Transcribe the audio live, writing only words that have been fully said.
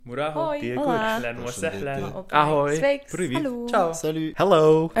Muraho, Hola. Ahoy, Hello. Ciao, Salut,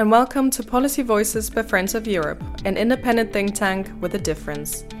 hello. And welcome to Policy Voices by Friends of Europe, an independent think tank with a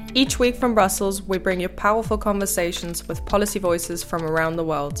difference. Each week from Brussels, we bring you powerful conversations with policy voices from around the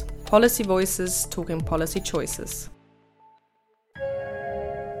world. Policy Voices talking policy choices.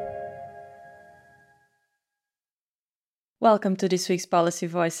 Welcome to this week's Policy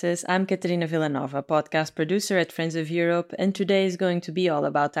Voices. I'm Caterina Villanova, podcast producer at Friends of Europe, and today is going to be all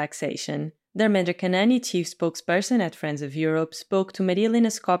about taxation. Dharmendra Kanani, chief spokesperson at Friends of Europe, spoke to Maria Elena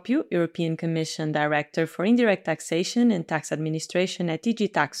Scoppio, European Commission Director for Indirect Taxation and Tax Administration at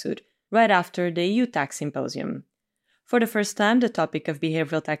DG TAXUD, right after the EU Tax Symposium. For the first time, the topic of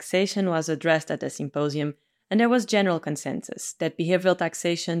behavioural taxation was addressed at the symposium, and there was general consensus that behavioural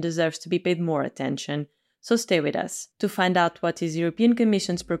taxation deserves to be paid more attention. So stay with us to find out what is the European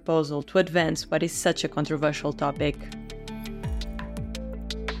Commission's proposal to advance what is such a controversial topic.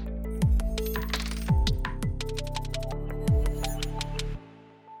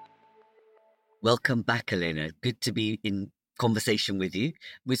 Welcome back, Elena. Good to be in conversation with you.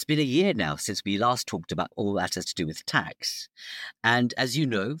 It's been a year now since we last talked about all that has to do with tax. And as you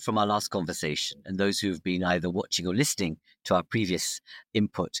know from our last conversation, and those who have been either watching or listening to our previous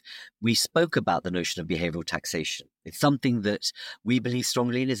input, we spoke about the notion of behavioural taxation. It's something that we believe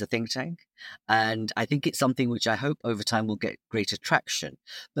strongly in as a think tank. And I think it's something which I hope over time will get greater traction.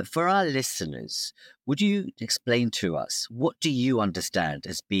 But for our listeners, would you explain to us, what do you understand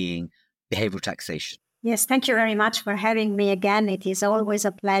as being behavioural taxation? Yes, thank you very much for having me again. It is always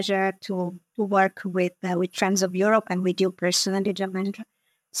a pleasure to work with Friends of Europe and with you personally, Dharmendra.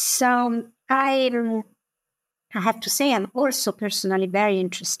 So I have to say I'm also personally very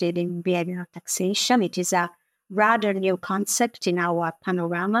interested in behavioral taxation. It is a rather new concept in our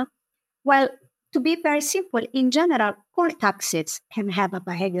panorama. Well, to be very simple, in general, all taxes can have a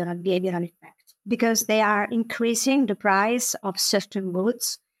behavioral effect because they are increasing the price of certain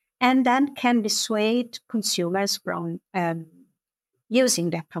goods and then can dissuade consumers from using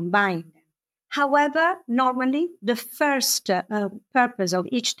them, from buying them. However, normally the first purpose of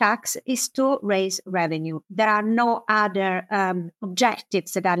each tax is to raise revenue. There are no other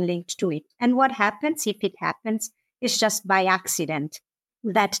objectives that are linked to it. And what happens, if it happens, is just by accident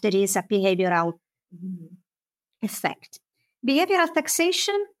that there is a behavioral effect. Behavioral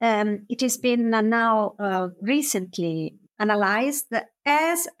taxation, it has been now recently analyzed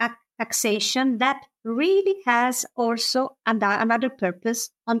as a taxation that really has also another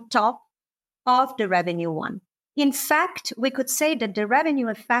purpose on top of the revenue one. In fact, we could say that the revenue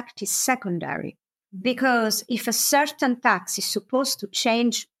effect is secondary because if a certain tax is supposed to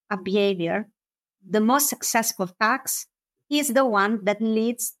change a behavior, the most successful tax is the one that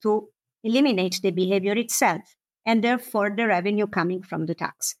leads to eliminate the behavior itself and therefore the revenue coming from the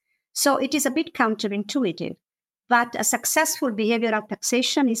tax. So it is a bit counterintuitive. But a successful behavioral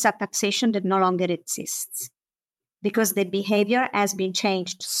taxation is a taxation that no longer exists because the behavior has been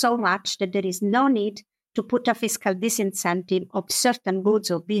changed so much that there is no need to put a fiscal disincentive of certain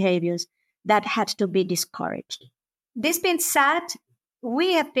goods or behaviors that had to be discouraged. This being said,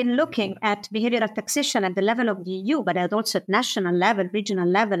 we have been looking at behavioral taxation at the level of the EU, but also at national level, regional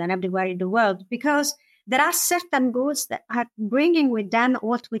level, and everywhere in the world, because there are certain goods that are bringing with them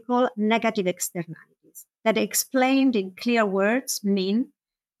what we call negative externalities. That explained in clear words mean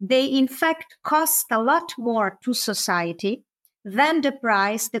they in fact cost a lot more to society than the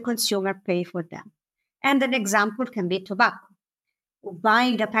price the consumer pay for them. And an example can be tobacco.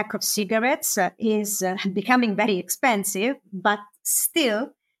 Buying a pack of cigarettes is becoming very expensive, but still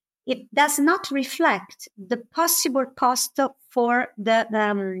it does not reflect the possible cost for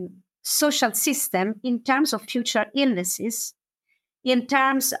the social system in terms of future illnesses, in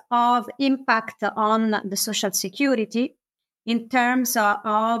terms of impact on the social security, in terms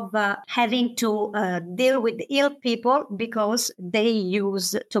of having to deal with ill people because they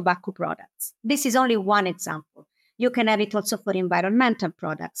use tobacco products. This is only one example. You can have it also for environmental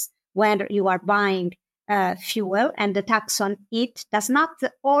products, when you are buying fuel and the tax on it does not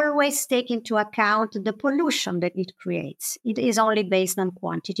always take into account the pollution that it creates. It is only based on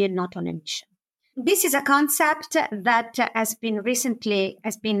quantity and not on emission. This is a concept that has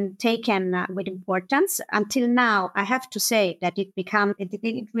been taken with importance. Until now, I have to say that it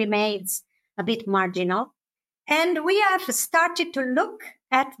remains a bit marginal. And we have started to look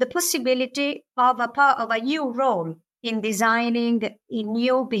at the possibility of a new role in designing a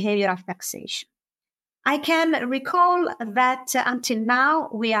new behavioral taxation. I can recall that until now,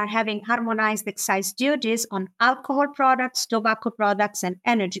 we are having harmonized excise duties on alcohol products, tobacco products, and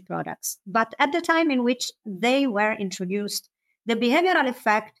energy products. But at the time in which they were introduced, the behavioral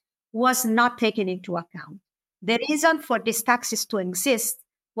effect was not taken into account. The reason for these taxes to exist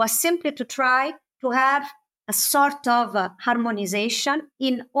was simply to try to have a sort of harmonization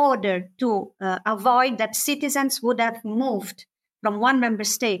in order to avoid that citizens would have moved from one member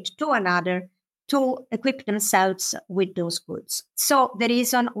state to another to equip themselves with those goods. So the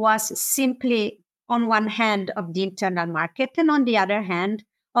reason was simply, on one hand, of the internal market, and on the other hand,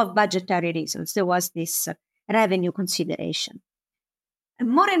 of budgetary reasons. There was this revenue consideration.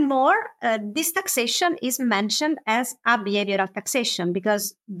 More and more, this taxation is mentioned as a behavioral taxation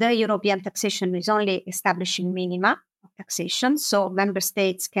because the European taxation is only establishing minima of taxation, so member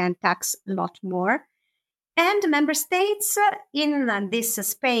states can tax a lot more. And member states in this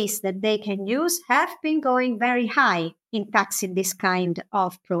space that they can use have been going very high in taxing this kind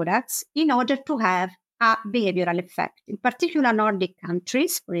of products in order to have a behavioral effect. In particular, Nordic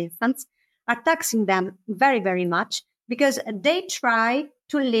countries, for instance, are taxing them very, very much because they try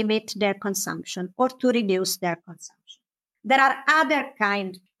to limit their consumption or to reduce their consumption. There are other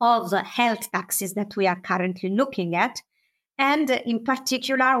kinds of health taxes that we are currently looking at. And in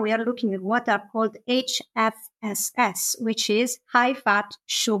particular, we are looking at what are called HFSS, which is high fat,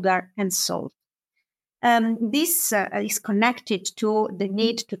 sugar, and salt. This is connected to the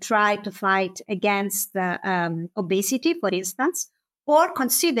need to try to fight against obesity, for instance, or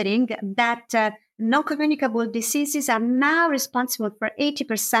considering that non-communicable diseases are now responsible for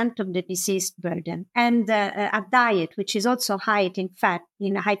 80% of the disease burden. And a diet, which is also high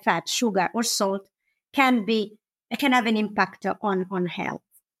in high fat, sugar, or salt, can have an impact on health.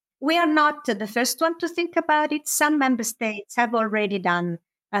 We are not the first one to think about it. Some member states have already done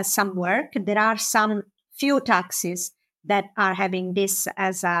some work. There are some few taxes that are having this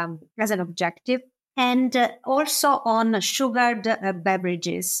as an objective, and also on sugared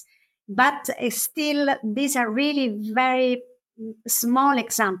beverages. But still, these are really very small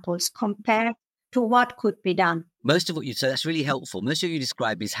examples compared to what could be done. Most of what you said, that's really helpful. Most of what you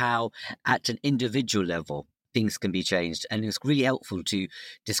describe is how, at an individual level, things can be changed. And it's really helpful to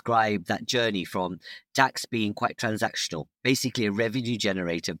describe that journey from tax being quite transactional, basically a revenue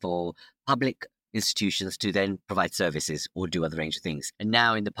generator for public institutions to then provide services or do other range of things. And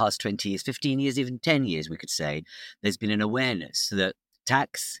now in the past 20 years, 15 years, even 10 years, we could say, there's been an awareness that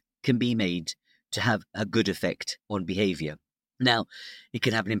tax can be made to have a good effect on behavior. Now, it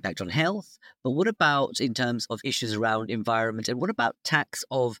can have an impact on health, but what about in terms of issues around environment? And what about tax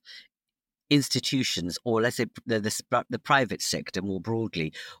of institutions, or let's say the private sector more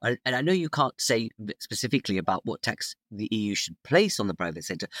broadly? And I know you can't say specifically about what tax the EU should place on the private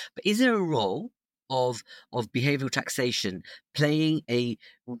sector, but is there a role of behavioural taxation playing a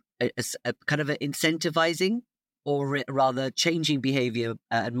kind of an incentivizing or rather changing behaviour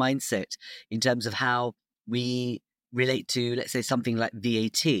and mindset in terms of how we relate to, let's say, something like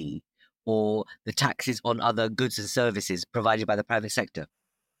VAT or the taxes on other goods and services provided by the private sector?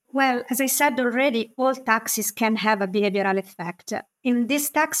 Well, as I said already, all taxes can have a behavioral effect. In these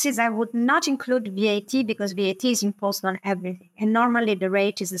taxes, I would not include VAT because VAT is imposed on everything. And normally the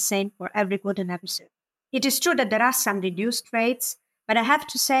rate is the same for every good and every service. It is true that there are some reduced rates, but I have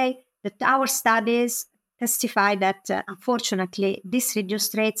to say that our studies testify that, unfortunately, this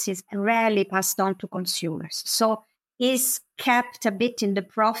reduced rates is rarely passed on to consumers. So is kept a bit in the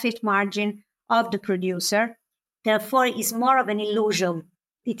profit margin of the producer. Therefore, it's more of an illusion.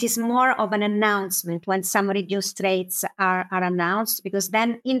 It is more of an announcement when some reduced rates are announced, because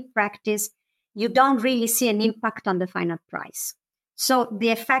then in practice, you don't really see an impact on the final price. So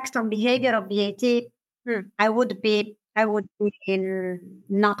the effect on behavior of VAT, I would be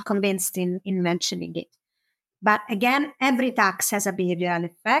not convinced in mentioning it. But again, every tax has a behavioral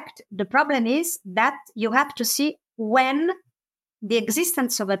effect. The problem is that you have to see when the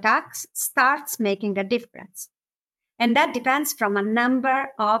existence of a tax starts making a difference. And that depends from a number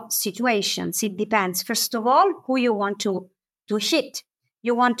of situations. It depends, first of all, who you want to hit.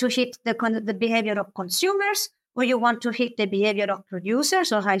 You want to hit the behavior of consumers, or you want to hit the behavior of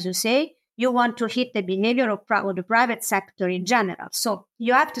producers, or as you say, you want to hit the behavior of the private sector in general. So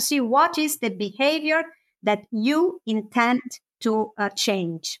you have to see what is the behavior that you intend to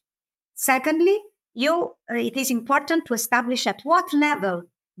change. Secondly, it is important to establish at what level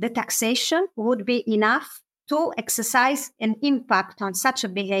the taxation would be enough to exercise an impact on such a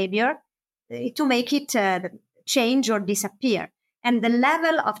behavior to make it change or disappear. And the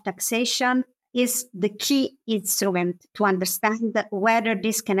level of taxation is the key instrument to understand whether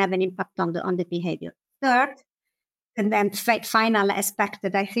this can have an impact on the behavior. Third, and then final aspect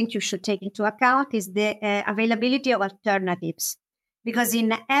that I think you should take into account is the availability of alternatives. Because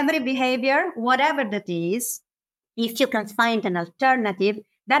in every behavior, whatever that is, if you can find an alternative,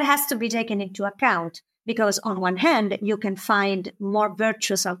 that has to be taken into account, because on one hand, you can find more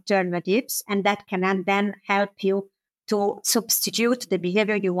virtuous alternatives, and that can then help you to substitute the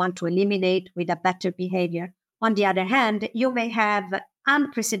behavior you want to eliminate with a better behavior. On the other hand, you may have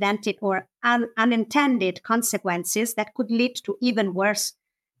unprecedented or unintended consequences that could lead to even worse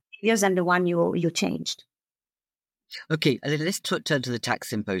behaviors than the one you changed. Okay, let's turn to the tax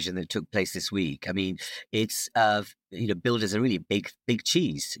symposium that took place this week. I mean, it's billed as a really big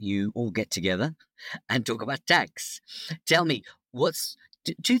cheese. You all get together and talk about tax. Tell me, what's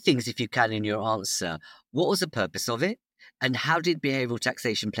two things, if you can, in your answer. What was the purpose of it, and how did behavioural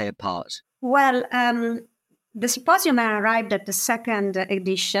taxation play a part? Well, the symposium arrived at the second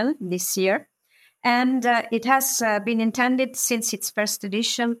edition this year, and it has been intended since its first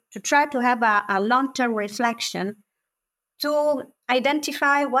edition to try to have a long-term reflection to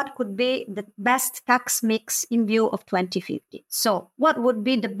identify what could be the best tax mix in view of 2050. So what would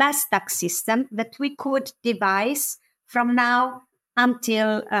be the best tax system that we could devise from now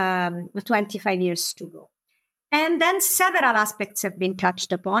until 25 years to go? And then several aspects have been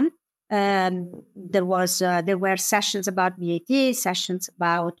touched upon. There were sessions about VAT, sessions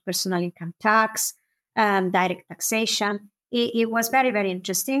about personal income tax, direct taxation. It was very, very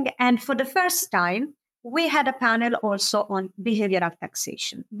interesting. And for the first time, we had a panel also on behavioral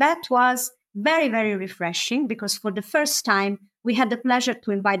taxation. That was very, very refreshing, because for the first time, we had the pleasure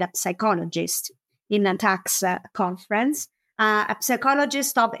to invite a psychologist in a tax conference, a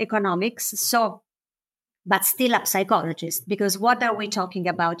psychologist of economics, but still a psychologist, because what are we talking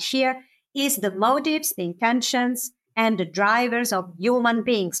about here is the motives, the intentions, and the drivers of human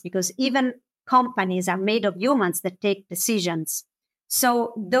beings, because even companies are made of humans that take decisions.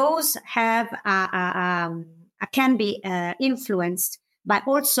 So those have can be influenced by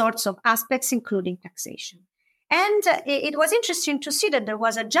all sorts of aspects, including taxation. And it was interesting to see that there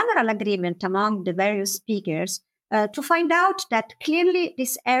was a general agreement among the various speakers to find out that clearly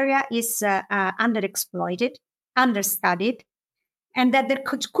this area is underexploited, understudied, and that there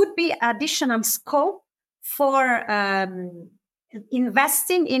could be additional scope for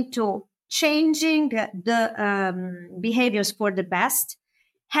investing into changing the behaviors for the best,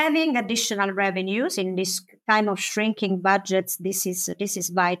 having additional revenues in this time of shrinking budgets. This is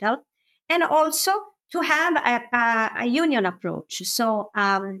vital, and also to have a union approach. So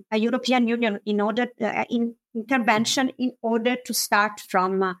a European Union intervention in order to start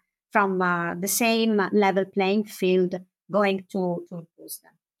from the same level playing field, going to impose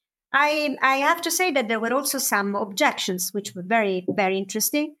them. I have to say that there were also some objections, which were very, very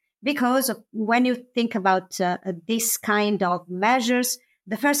interesting. Because when you think about this kind of measures,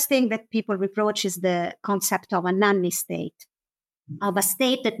 the first thing that people reproach is the concept of a nanny state, of a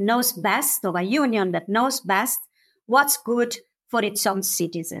state that knows best, of a union that knows best what's good for its own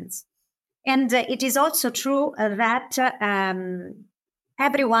citizens. And it is also true that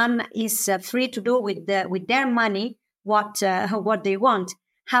everyone is free to do with their money what they want.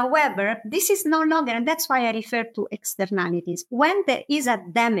 However, this is no longer, and that's why I refer to externalities. When there is a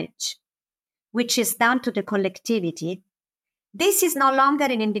damage which is done to the collectivity, this is no longer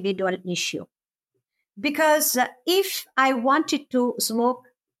an individual issue. Because if I wanted to smoke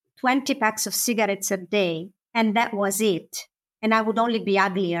 20 packs of cigarettes a day, and that was it, and I would only be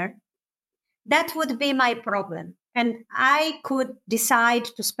uglier, that would be my problem. And I could decide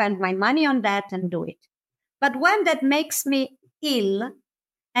to spend my money on that and do it. But when that makes me ill,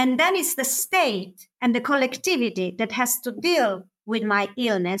 and then it's the state and the collectivity that has to deal with my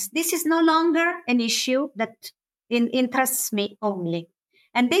illness, this is no longer an issue that interests me only.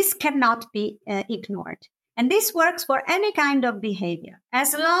 And this cannot be ignored. And this works for any kind of behavior.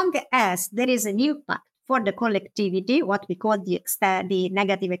 As long as there is an impact for the collectivity, what we call the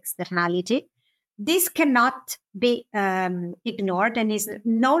negative externality, this cannot be ignored and is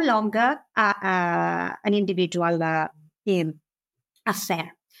no longer an individual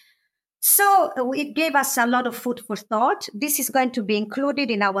affair. So it gave us a lot of food for thought. This is going to be included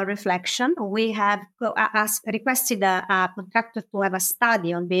in our reflection. We have requested a contractor to have a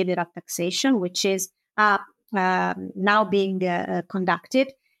study on behavioral taxation, which is now being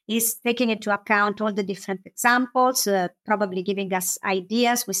conducted. Is taking into account all the different examples, probably giving us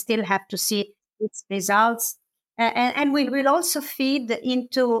ideas. We still have to see its results. And we will also feed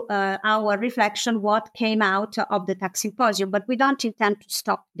into our reflection what came out of the tax symposium. But we don't intend to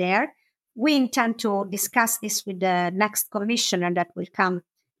stop there. We intend to discuss this with the next commissioner that will come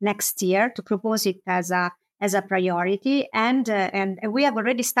next year to propose it as a priority. And we have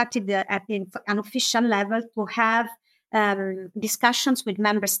already started at an official level to have discussions with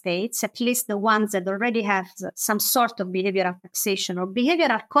member states, at least the ones that already have some sort of behavioral taxation or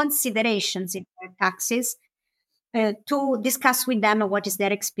behavioral considerations in their taxes, to discuss with them what is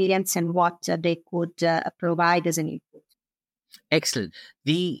their experience and what they could provide as an input. Excellent.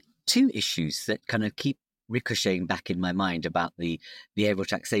 The two issues that kind of keep ricocheting back in my mind about the behavioural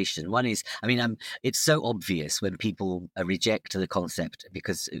taxation. One is, it's so obvious when people reject the concept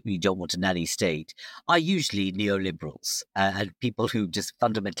because we don't want a nanny state, are usually neoliberals and people who just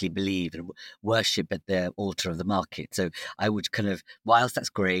fundamentally believe and worship at the altar of the market. So I would whilst that's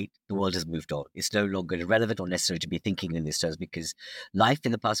great, the world has moved on. It's no longer relevant or necessary to be thinking in these terms because life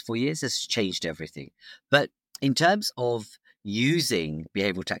in the past 4 years has changed everything. But in terms of using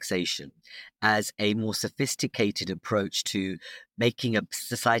behavioural taxation as a more sophisticated approach to making a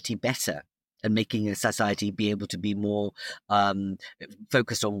society better and making a society be able to be more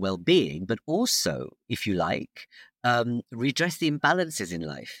focused on well-being, but also, if you like, redress the imbalances in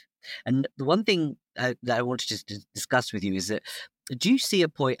life. And the one thing that I wanted to discuss with you is that, do you see a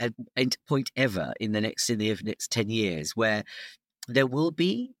point ever in the next 10 years where there will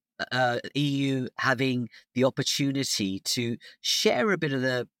be EU having the opportunity to share a bit of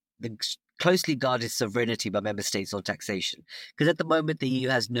the closely guarded sovereignty by member states on taxation? Because at the moment, the EU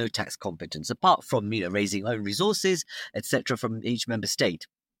has no tax competence, apart from raising own resources, etc., from each member state.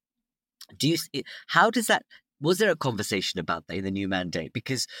 Was there a conversation about that in the new mandate?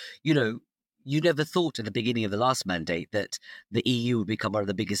 Because, you never thought at the beginning of the last mandate that the EU would become one of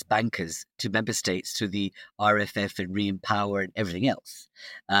the biggest bankers to member states, to the RFF and Re-Empower and everything else.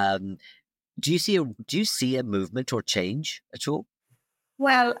 Do you see a movement or change at all?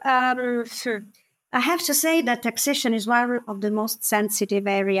 Well, sure. I have to say that taxation is one of the most sensitive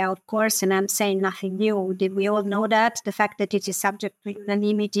area, of course, and I'm saying nothing new. Did we all know that? The fact that it is subject to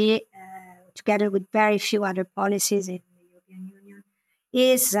unanimity, together with very few other policies in the European Union,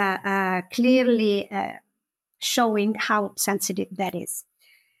 is clearly showing how sensitive that is.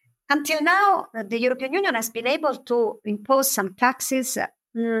 Until now, the European Union has been able to impose some taxes,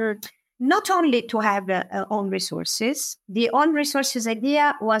 not only to have own resources. The own resources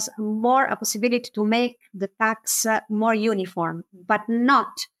idea was more a possibility to make the tax more uniform, but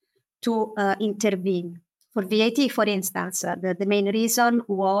not to intervene. For VAT, for instance, the main reason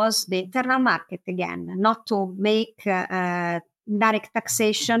was the internal market again, not to make direct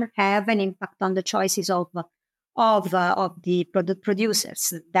taxation have an impact on the choices of the product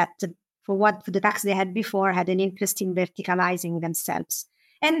producers that, for the tax they had before, had an interest in verticalizing themselves.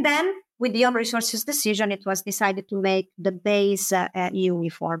 And then, with the own resources decision, it was decided to make the base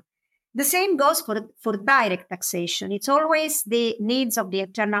uniform. The same goes for direct taxation. It's always the needs of the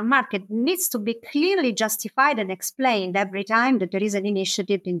internal market needs to be clearly justified and explained every time that there is an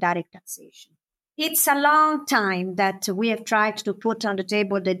initiative in direct taxation. It's a long time that we have tried to put on the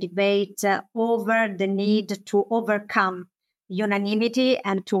table the debate over the need to overcome unanimity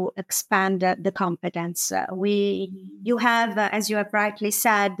and to expand the competence. You have, as you have rightly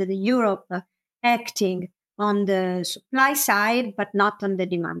said, Europe acting on the supply side, but not on the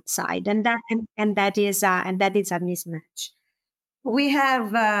demand side, and that is a mismatch. We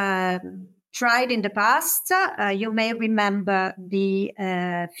have tried in the past. You may remember the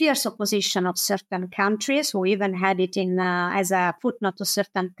fierce opposition of certain countries who even had it in as a footnote to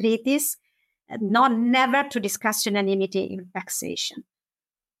certain treaties, never to discuss unanimity in taxation.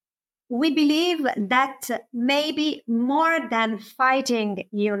 We believe that maybe more than fighting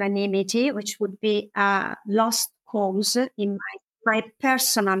unanimity, which would be a lost cause in my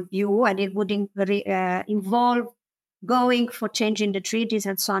personal view, and it would involve going for changing the treaties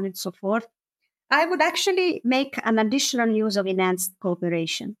and so on and so forth, I would actually make an additional use of enhanced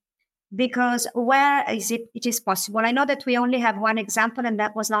cooperation. Because where is it is possible? I know that we only have one example and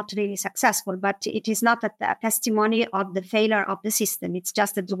that was not really successful, but it is not a testimony of the failure of the system. It's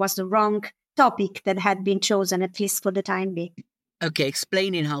just that it was the wrong topic that had been chosen, at least for the time being. Okay,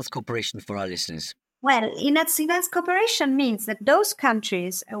 explain enhanced cooperation for our listeners. Well, enhanced cooperation means that those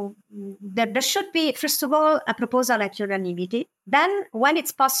countries, there should be, first of all, a proposal at unanimity. Then when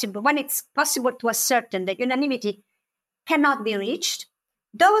it's possible to ascertain that unanimity cannot be reached,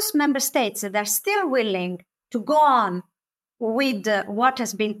 those member states that are still willing to go on with what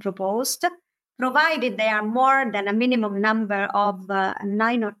has been proposed, provided they are more than a minimum number of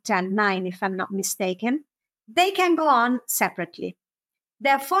 9 or 10, 9 if I'm not mistaken, they can go on separately.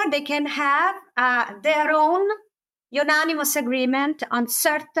 Therefore, they can have their own unanimous agreement on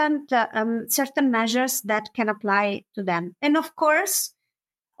certain measures that can apply to them. And of course,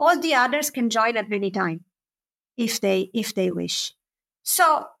 all the others can join at any time if they wish.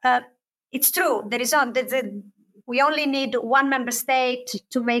 So it's true. There is we only need one member state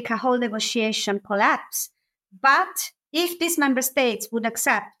to make a whole negotiation collapse. But if these member states would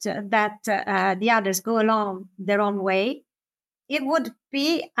accept that the others go along their own way, it would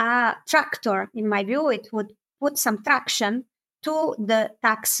be a tractor, in my view. It would put some traction to the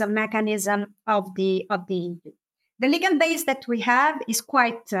tax mechanism of the EU. The legal base that we have is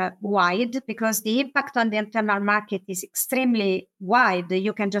quite wide, because the impact on the internal market is extremely wide.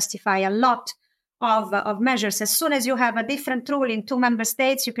 You can justify a lot of measures. As soon as you have a different rule in two member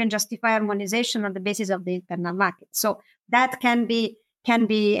states, you can justify harmonization on the basis of the internal market. So that can be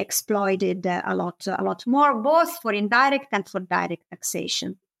exploited a lot more, both for indirect and for direct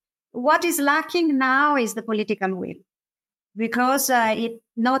taxation. What is lacking now is the political will, because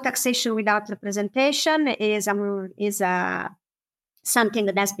no taxation without representation is something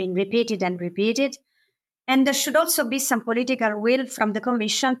that has been repeated and repeated. And there should also be some political will from the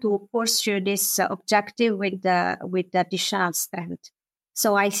Commission to pursue this objective with additional strength.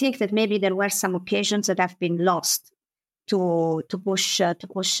 So I think that maybe there were some occasions that have been lost to push a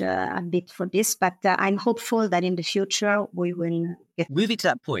bit for this, but I'm hopeful that in the future we will get. Moving to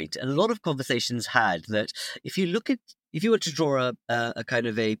that point, a lot of conversations had that if you were to draw a kind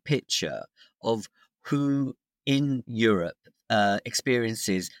of a picture of who in Europe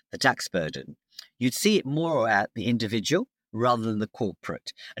experiences the tax burden, you'd see it more at the individual rather than the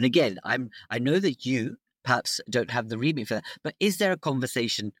corporate. And again, I know that you perhaps don't have the remit for that, but is there a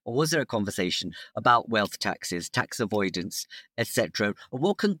conversation, or was there a conversation about wealth taxes, tax avoidance, etc.?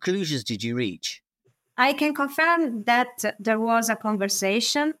 What conclusions did you reach? I can confirm that there was a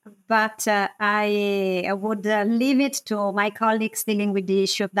conversation, but I would leave it to my colleagues dealing with the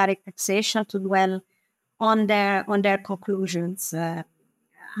issue of direct taxation to dwell on their conclusions.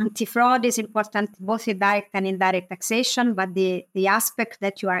 Anti-fraud is important both in direct and indirect taxation, but the aspect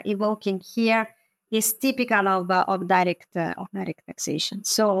that you are evoking here is typical of direct taxation.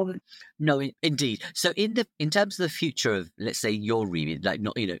 So no, indeed. So in terms of the future of, let's say, your remit, like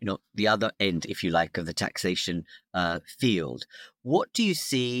not the other end, if you like, of the taxation field, what do you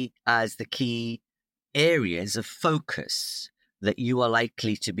see as the key areas of focus that you are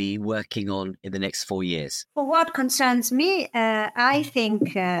likely to be working on in the next 4 years? For what concerns me, I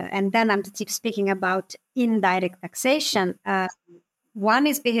think, and then I'm speaking about indirect taxation. One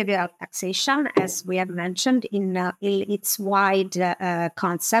is behavioural taxation, as we have mentioned, in its wide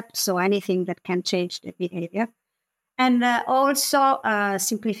concept, so anything that can change the behaviour. And also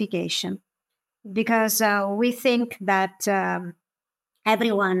simplification, because we think that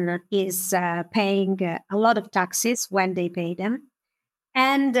everyone is paying a lot of taxes when they pay them.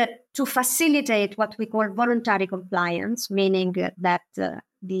 And to facilitate what we call voluntary compliance, meaning that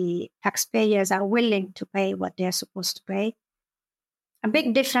the taxpayers are willing to pay what they're supposed to pay, a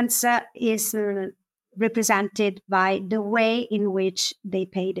big difference is represented by the way in which they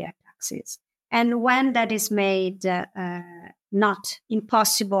pay their taxes. And when that is made not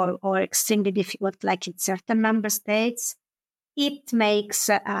impossible or extremely difficult, like in certain member states, it makes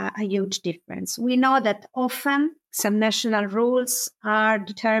a huge difference. We know that often some national rules are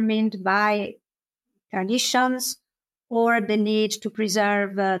determined by traditions or the need to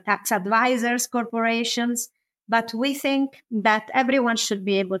preserve tax advisors, corporations. But we think that everyone should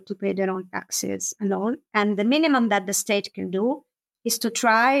be able to pay their own taxes alone. And the minimum that the state can do is to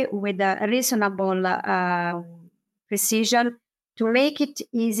try with a reasonable precision to make it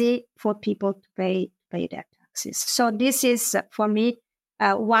easy for people to pay their taxes. So this is, for me,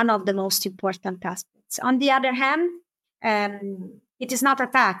 one of the most important aspects. On the other hand, it is not a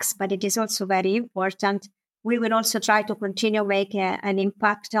tax, but it is also very important. We will also try to continue make an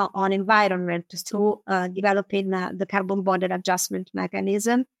impact on environment through developing the carbon border adjustment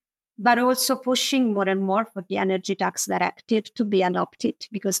mechanism, but also pushing more and more for the energy tax directive to be adopted,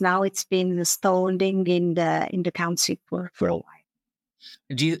 because now it's been stalling in the council for a while.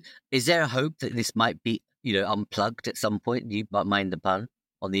 Is there a hope that this might be unplugged at some point? Do you mind the pun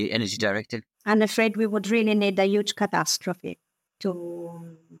on the energy directive? I'm afraid we would really need a huge catastrophe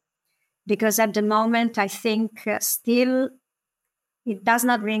because at the moment, I think still it does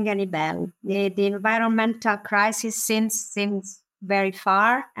not ring any bell. The environmental crisis seems very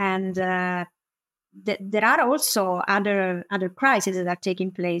far, and there are also other crises that are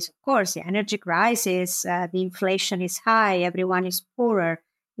taking place. Of course, the energy crisis, the inflation is high, everyone is poorer.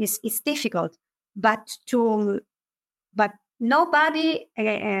 It's difficult, but nobody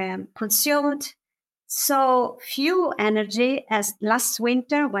consumed so few energy as last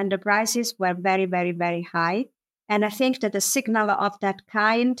winter when the prices were very, very, very high. And I think that a signal of that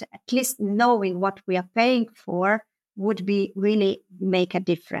kind, at least knowing what we are paying for, would be really make a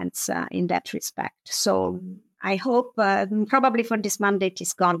difference in that respect. So I hope, probably for this mandate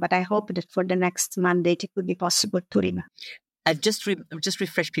is gone, but I hope that for the next mandate it would be possible to remove. And just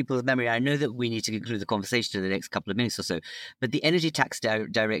refresh people's memory. I know that we need to conclude the conversation in the next couple of minutes or so, but the Energy Tax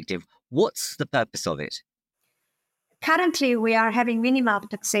Directive, what's the purpose of it? Currently, we are having minimal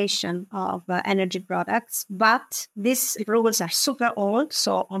taxation of energy products, but these rules are super old.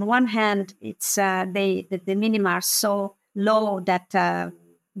 So on one hand, it's the minima are so low that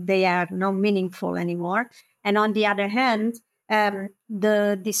they are not meaningful anymore. And on the other hand,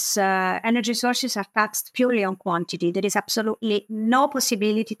 these energy sources are taxed purely on quantity. There is absolutely no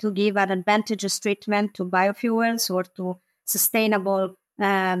possibility to give an advantageous treatment to biofuels or to sustainable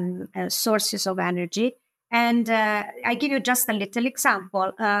sources of energy. And I give you just a little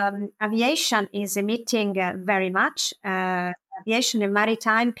example. Aviation is emitting very much. Aviation and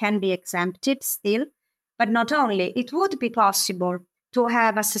maritime can be exempted still. But not only, it would be possible to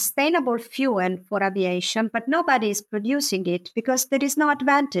have a sustainable fuel for aviation, but nobody is producing it because there is no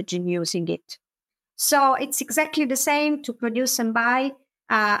advantage in using it. So it's exactly the same to produce and buy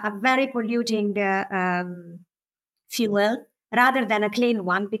a very polluting fuel rather than a clean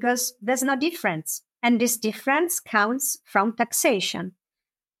one, because there's no difference. And this difference comes from taxation.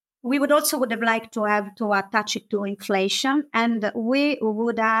 We would have liked to have to attach it to inflation, and we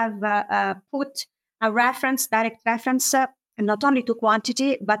would have put a direct reference, not only to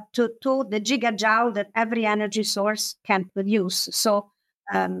quantity, but to the gigajoule that every energy source can produce. So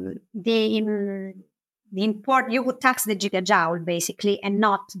the import, you would tax the gigajoule basically, and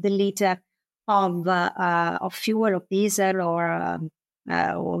not the liter of fuel, of diesel, or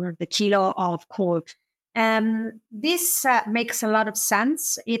the kilo of coal. This makes a lot of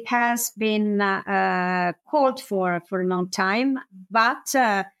sense. It has been called for a long time, but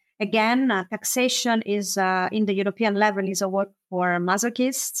again, taxation is in the European level is a work for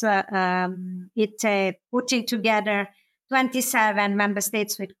masochists. It putting together 27 member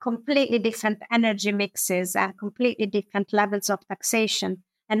states with completely different energy mixes and completely different levels of taxation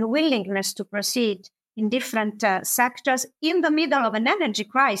and willingness to proceed in different sectors in the middle of an energy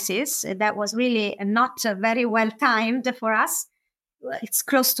crisis that was really not very well timed for us. It's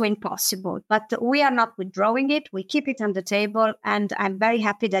close to impossible, but we are not withdrawing it. We keep it on the table, and I'm very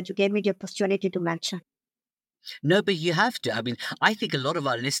happy that you gave me the opportunity to mention. No, but you have to. I mean, I think a lot of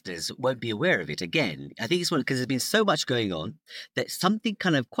our listeners won't be aware of it. Again, I think it's because there's been so much going on that something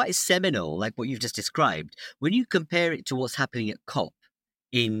kind of quite seminal, like what you've just described, when you compare it to what's happening at COP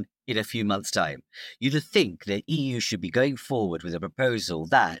in a few months' time, you'd think that EU should be going forward with a proposal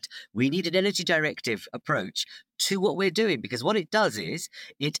that we need an energy directive approach to what we're doing, because what it does is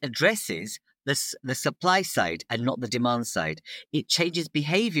it addresses the supply side and not the demand side. It changes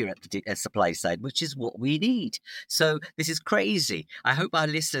behavior at the supply side, which is what we need. So this is crazy. I hope our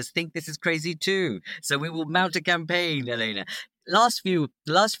listeners think this is crazy too. So we will mount a campaign, Elena. Last few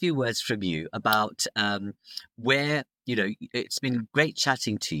words from you about where, it's been great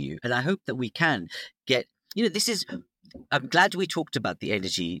chatting to you. And I hope that we can get, I'm glad we talked about the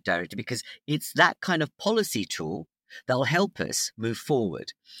energy directive, because it's that kind of policy tool that will help us move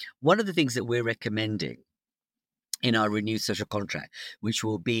forward. One of the things that we're recommending in our renewed social contract, which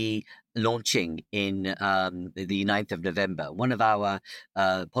will be launching in the 9th of November, one of our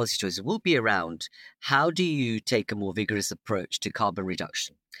policy choices will be around how do you take a more vigorous approach to carbon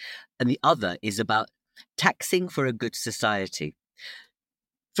reduction? And the other is about taxing for a good society.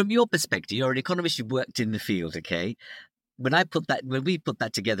 From your perspective, you're an economist, you've worked in the field, okay? When we put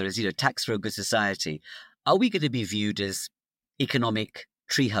that together as, tax for a good society, are we going to be viewed as economic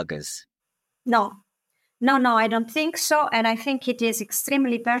tree huggers? No, I don't think so. And I think it is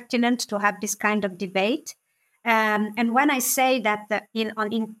extremely pertinent to have this kind of debate. And when I say that in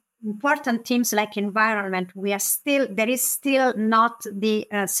important themes like environment, there is still not the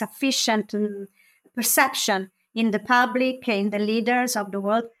sufficient perception in the public, in the leaders of the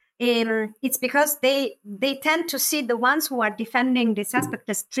world. It's because they tend to see the ones who are defending this aspect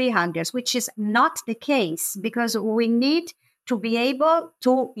as tree huggers, which is not the case, because we need to be able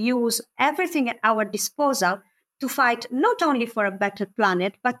to use everything at our disposal to fight not only for a better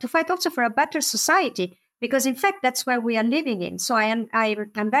planet, but to fight also for a better society, because in fact, that's where we are living in. So I'm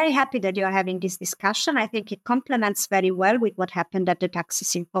very happy that you are having this discussion. I think it complements very well with what happened at the Tax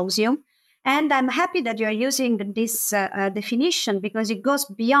Symposium. And I'm happy that you're using this definition, because it goes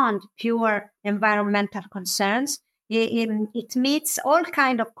beyond pure environmental concerns. It meets all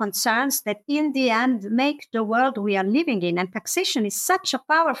kinds of concerns that in the end make the world we are living in. And taxation is such a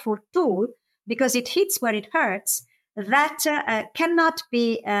powerful tool because it hits where it hurts, that cannot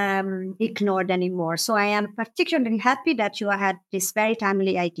be ignored anymore. So I am particularly happy that you had this very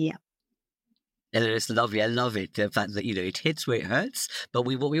timely idea. It's lovely. I love it. The fact that, it hits where it hurts. But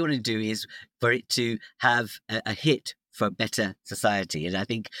what we want to do is for it to have a hit for a better society. And I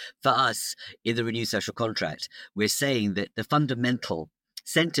think for us in the Renewed Social Contract, we're saying that the fundamental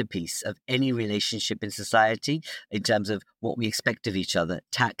centerpiece of any relationship in society, in terms of what we expect of each other,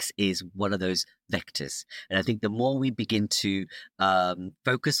 tax is one of those vectors. And I think the more we begin to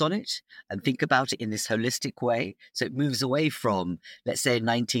focus on it and think about it in this holistic way, so it moves away from, let's say,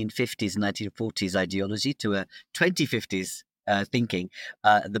 1950s, 1940s ideology to a 2050s thinking,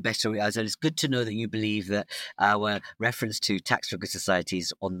 the better we are. So it's good to know that you believe that our reference to tax for good society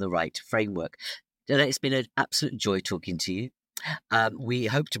is on the right framework. It's been an absolute joy talking to you. We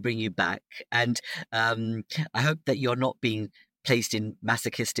hope to bring you back, and I hope that you're not being placed in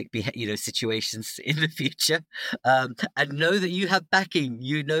masochistic, situations in the future, and know that you have backing.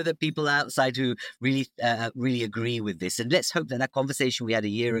 You know that people outside who really agree with this. And let's hope that that conversation we had a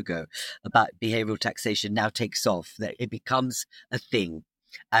year ago about behavioural taxation now takes off, that it becomes a thing.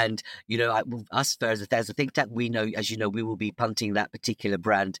 And, us as a think tank, we know, as you know, we will be punting that particular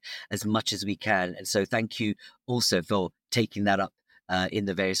brand as much as we can. And so thank you also for taking that up in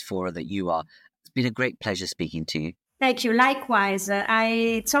the various fora that you are. It's been a great pleasure speaking to you. Thank you. Likewise.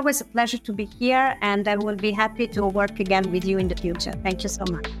 It's always a pleasure to be here, and I will be happy to work again with you in the future. Thank you so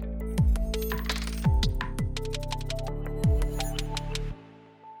much.